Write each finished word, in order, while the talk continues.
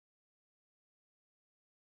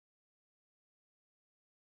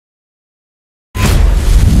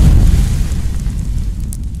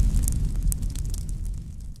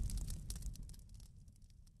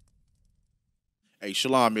Hey,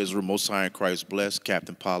 Shalom Israel, Most High in Christ bless.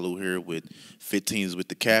 Captain Palu here with 15s with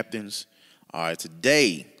the captains. All right,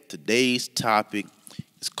 today's topic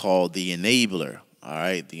is called the enabler. All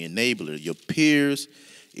right, the enabler. Your peers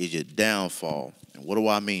is your downfall. And what do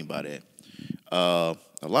I mean by that? A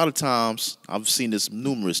lot of times, I've seen this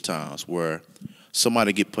numerous times where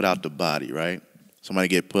somebody get put out the body, right? Somebody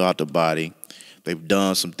get put out the body. They've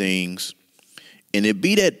done some things. And it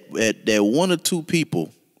be that one or two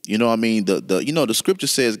people. You know what I mean? The scripture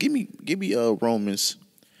says, give me Romans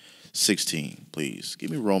 16, please. Give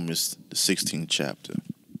me Romans the 16th chapter.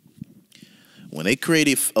 When they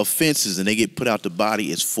create offenses and they get put out the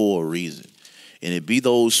body, it's for a reason. And it be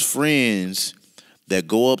those friends that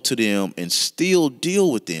go up to them and still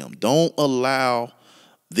deal with them. Don't allow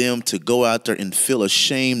them to go out there and feel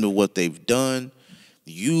ashamed of what they've done.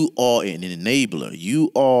 You are an enabler.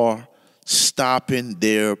 You are stopping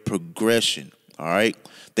their progression. All right?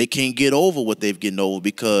 They can't get over what they've gotten over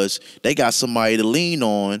because they got somebody to lean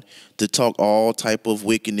on to talk all type of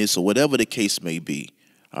wickedness or whatever the case may be.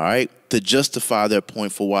 All right? To justify their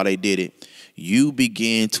point for why they did it. You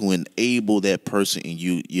begin to enable that person, and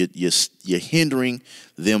you're hindering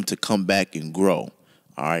them to come back and grow.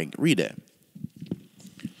 All right? Read that.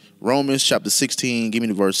 Romans chapter 16, give me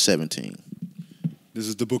the verse 17. This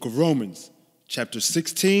is the book of Romans, chapter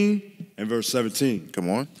 16 and verse 17. Come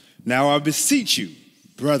on. Now I beseech you,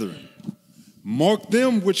 brethren, mark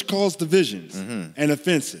them which cause divisions and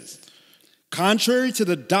offenses, contrary to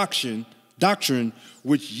the doctrine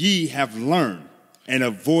which ye have learned, and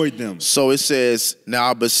avoid them. So it says,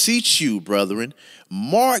 now I beseech you, brethren,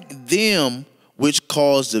 mark them which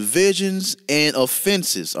cause divisions and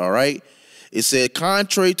offenses, all right? It said,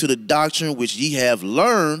 contrary to the doctrine which ye have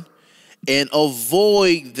learned, and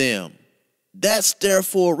avoid them. That's there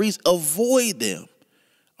for a reason. Avoid them.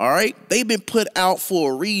 All right? They've been put out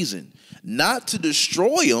for a reason. Not to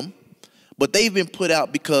destroy them, but they've been put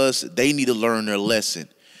out because they need to learn their lesson.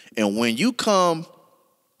 And when you come,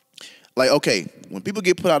 like, okay, when people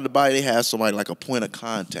get put out of the body, they have somebody like a point of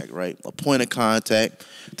contact, right? A point of contact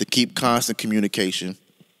to keep constant communication,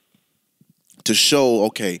 to show,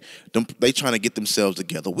 okay, they trying to get themselves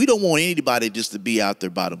together. We don't want anybody just to be out there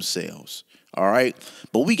by themselves, all right?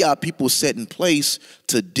 But we got people set in place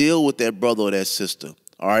to deal with that brother or that sister,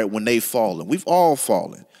 all right, when they fallen. We've all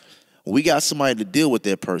fallen. We got somebody to deal with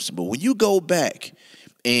that person. But when you go back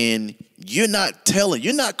and you're not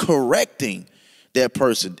correcting that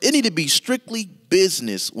person, it need to be strictly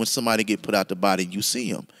business when somebody get put out the body and you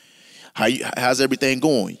see them. How's everything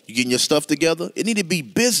going? You getting your stuff together? It need to be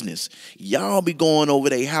business. Y'all be going over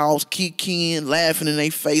their house, kikiing, laughing in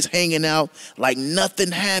their face, hanging out like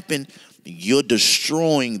nothing happened. You're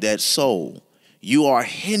destroying that soul. You are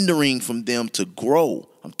hindering from them to grow.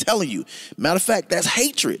 I'm telling you. Matter of fact, that's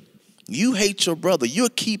hatred. You hate your brother. You're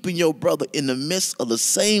keeping your brother in the midst of the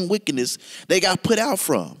same wickedness they got put out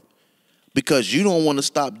from because you don't want to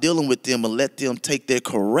stop dealing with them and let them take their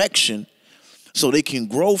correction so they can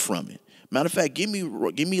grow from it. Matter of fact, give me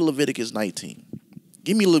Leviticus 19.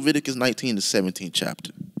 Give me Leviticus 19, the 17th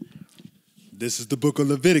chapter. This is the book of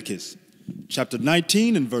Leviticus, chapter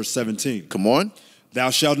 19 and verse 17. Come on. Thou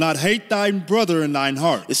shalt not hate thine brother in thine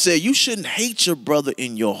heart. It said you shouldn't hate your brother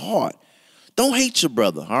in your heart. Don't hate your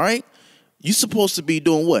brother, all right? You're supposed to be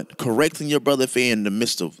doing what? Correcting your brother if they're in the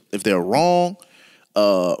midst of, if they're wrong,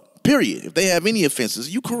 period. If they have any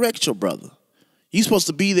offenses, you correct your brother. You're supposed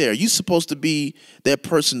to be there. You're supposed to be that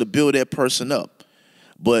person to build that person up.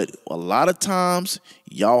 But a lot of times,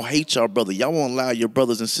 y'all hate y'all brother. Y'all won't allow your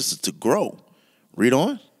brothers and sisters to grow. Read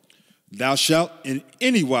on. Thou shalt in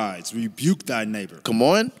any wise rebuke thy neighbor. Come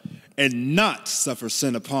on. And not suffer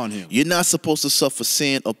sin upon him. You're not supposed to suffer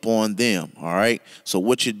sin upon them, all right? So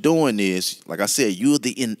what you're doing is, like I said, you're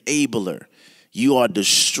the enabler. You are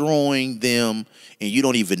destroying them, and you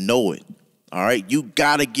don't even know it. All right, you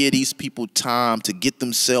got to give these people time to get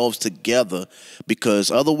themselves together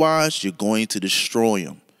because otherwise you're going to destroy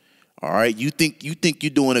them. All right, you think you're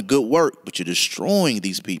doing a good work, but you're destroying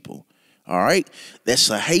these people. All right, that's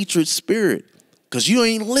a hatred spirit because you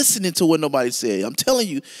ain't listening to what nobody said. I'm telling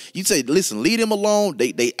you, you say, listen, leave them alone.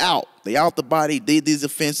 They out. They out the body. They did these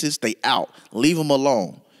offenses. They out. Leave them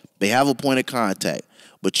alone. They have a point of contact.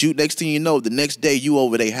 But you, next thing you know, the next day you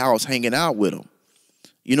over their house hanging out with them.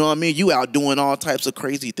 You know what I mean? You out doing all types of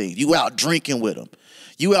crazy things. You out drinking with them.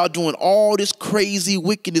 You out doing all this crazy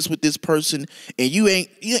wickedness with this person, and you ain't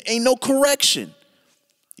no correction.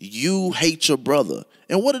 You hate your brother.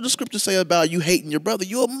 And what did the scripture say about you hating your brother?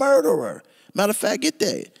 You're a murderer. Matter of fact, get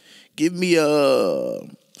that. Give me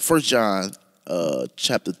 1 John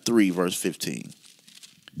chapter 3, verse 15.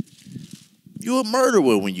 You're a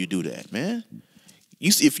murderer when you do that, man.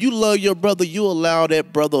 If you love your brother, you allow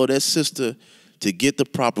that brother or that sister to get the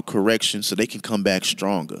proper correction so they can come back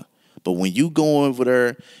stronger. But when you go over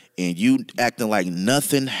there and you acting like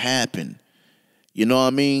nothing happened, you know what I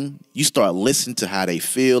mean? You start listening to how they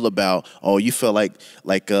feel about, oh, you felt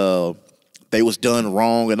like they was done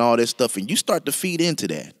wrong and all this stuff, and you start to feed into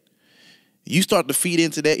that. You start to feed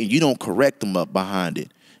into that, and you don't correct them up behind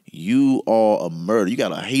it. You are a murderer. You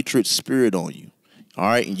got a hatred spirit on you, all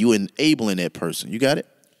right? And you enabling that person. You got it?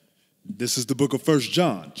 This is the book of 1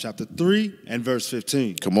 John, chapter 3 and verse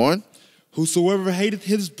 15. Come on. Whosoever hateth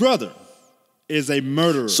his brother is a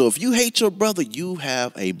murderer. So if you hate your brother, you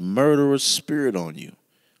have a murderous spirit on you.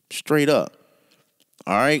 Straight up.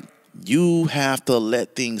 All right? You have to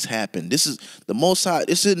let things happen. This is the Most High.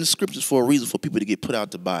 This is in the scriptures for a reason, for people to get put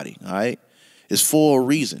out the body. All right? It's for a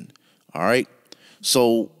reason. All right?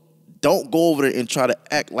 So don't go over there and try to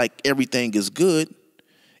act like everything is good.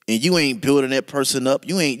 And you ain't building that person up.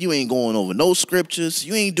 You ain't going over no scriptures.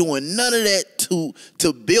 You ain't doing none of that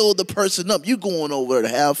to build the person up. You going over there to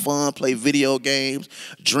have fun, play video games,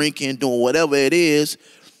 drinking, doing whatever it is,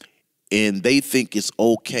 and they think it's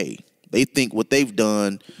okay. They think what they've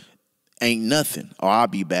done ain't nothing, or I'll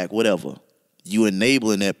be back, whatever. You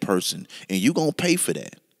enabling that person, and you gonna pay for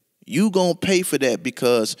that. You gonna pay for that,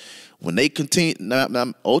 because when they continue,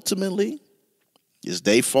 ultimately, it's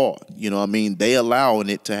their fault. You know what I mean? They allowing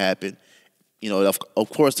it to happen. You know, of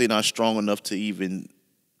course, they're not strong enough to even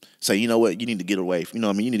say, you know what, you need to get away. You know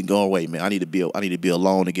what I mean? You need to go away, man. I need to be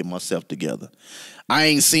alone to get myself together. I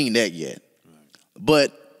ain't seen that yet.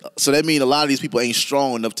 But so that means a lot of these people ain't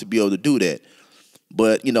strong enough to be able to do that.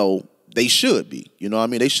 But, you know, they should be. You know what I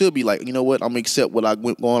mean? They should be like, you know what, I'm going to accept what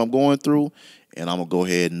I'm going through, and I'm going to go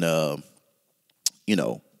ahead and, you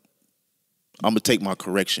know, I'm going to take my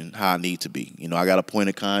correction how I need to be. You know, I got a point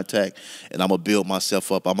of contact, and I'm going to build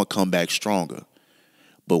myself up. I'm going to come back stronger.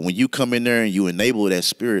 But when you come in there and you enable that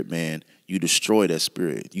spirit, man, you destroy that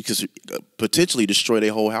spirit. You can potentially destroy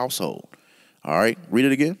their whole household. All right? Read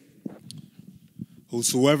it again.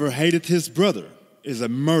 Whosoever hateth his brother is a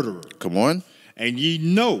murderer. Come on. And ye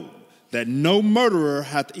know that no murderer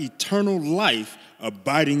hath eternal life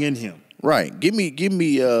abiding in him. Right. Give me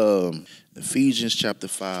Ephesians chapter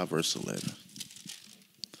 5, verse 11.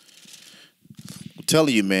 I'm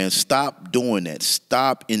telling you, man, stop doing that.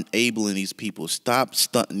 Stop enabling these people. Stop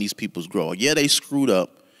stunting these people's growth. Yeah, they screwed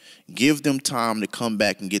up. Give them time to come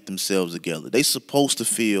back and get themselves together. They supposed to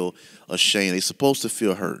feel ashamed. They supposed to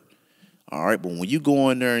feel hurt. All right, but when you go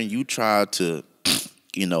in there and you try to,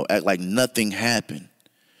 you know, act like nothing happened,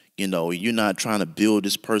 you know, you're not trying to build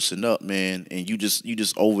this person up, man, and you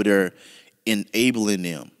just over there enabling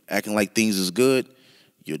them, acting like things is good,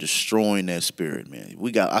 you're destroying that spirit, man.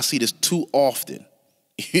 I see this too often.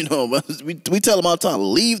 You know, we tell them all the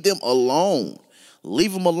time, leave them alone.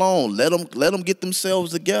 Leave them alone. Let them get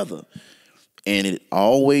themselves together. And it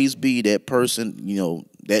always be that person, you know,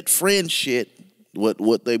 that friend shit,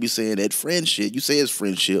 what they be saying, that friend shit. You say it's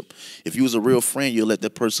friendship. If you was a real friend, you'll let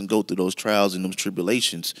that person go through those trials and those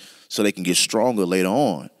tribulations so they can get stronger later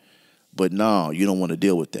on. But no, you don't want to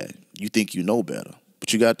deal with that. You think you know better.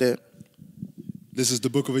 But you got that? This is the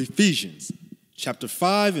book of Ephesians, chapter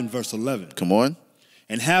 5 and verse 11. Come on.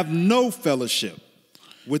 And have no fellowship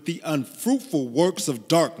with the unfruitful works of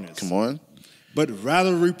darkness. Come on. But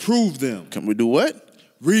rather reprove them. Can we do what?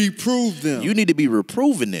 Reprove them. You need to be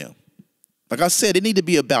reproving them. Like I said, it need to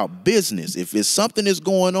be about business. If it's something that's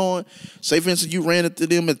going on, say for instance, you ran into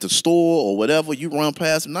them at the store or whatever, you run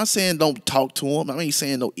past them. I'm not saying don't talk to them. I ain't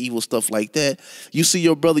saying no evil stuff like that. You see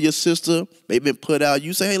your brother, your sister, they've been put out.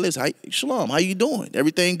 You say, hey, listen, Shalom, how you doing?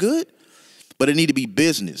 Everything good? But it need to be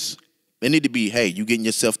business. It need to be, hey, you getting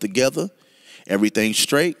yourself together? Everything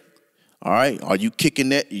straight? All right? Are you kicking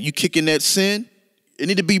that sin? It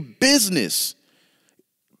need to be business.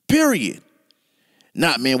 Period.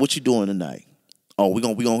 Not, man, what you doing tonight? Oh, we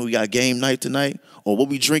got a game night tonight? Or what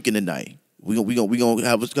we drinking tonight? We gonna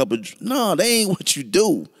have a couple of, no, that ain't what you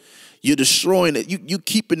do. You're destroying it. You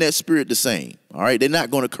keeping that spirit the same. All right? They're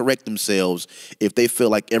not going to correct themselves if they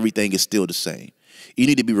feel like everything is still the same. You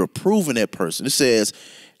need to be reproving that person. It says,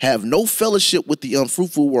 have no fellowship with the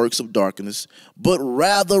unfruitful works of darkness, but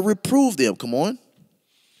rather reprove them. Come on.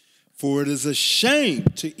 For it is a shame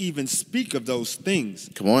to even speak of those things.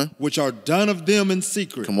 Come on. Which are done of them in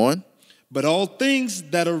secret. Come on. But all things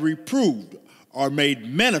that are reproved are made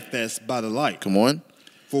manifest by the light. Come on.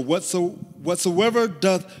 For whatsoever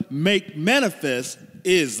doth make manifest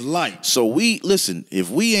is light. So listen, if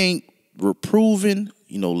we ain't reproving,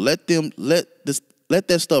 you know, let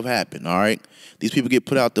that stuff happen, all right? These people get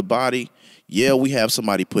put out the body. Yeah, we have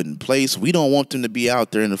somebody put in place. We don't want them to be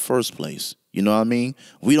out there in the first place. You know what I mean?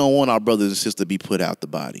 We don't want our brothers and sisters to be put out the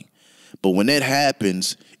body. But when that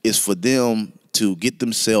happens, it's for them to get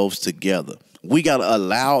themselves together. We got to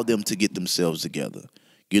allow them to get themselves together.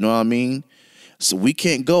 You know what I mean? So we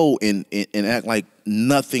can't go and act like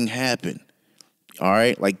nothing happened. All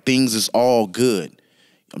right? Like things is all good.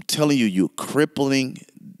 I'm telling you, you're crippling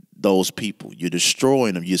those people. You're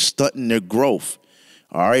destroying them. You're stunting their growth.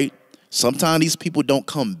 All right? Sometimes these people don't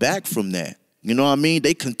come back from that. You know what I mean?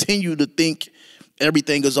 They continue to think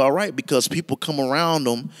everything is all right because people come around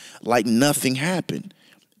them like nothing happened.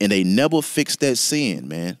 And they never fix that sin,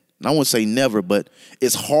 man. And I won't say never, but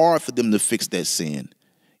it's hard for them to fix that sin.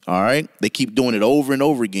 All right? They keep doing it over and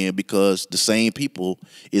over again because the same people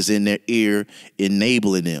is in their ear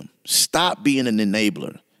enabling them. Stop being an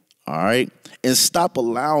enabler. All right? And stop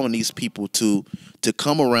allowing these people to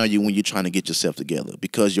come around you when you're trying to get yourself together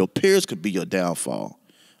because your peers could be your downfall.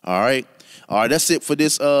 All right? All right, that's it for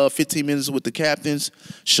this 15 minutes with the captains.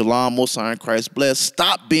 Shalom, Most High in Christ bless.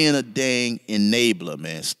 Stop being a dang enabler,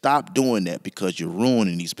 man. Stop doing that because you're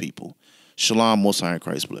ruining these people. Shalom, Most High in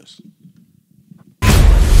Christ bless.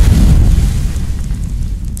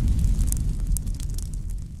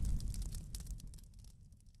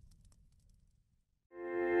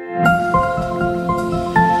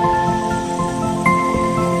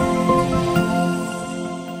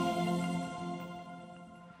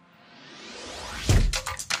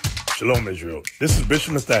 Shalom, Israel. This is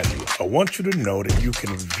Bishop Nathaniel. I want you to know that you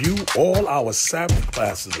can view all our Sabbath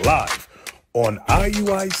classes live on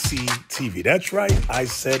IUIC TV. That's right, I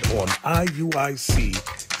said on IUIC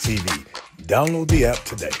TV. Download the app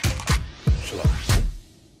today.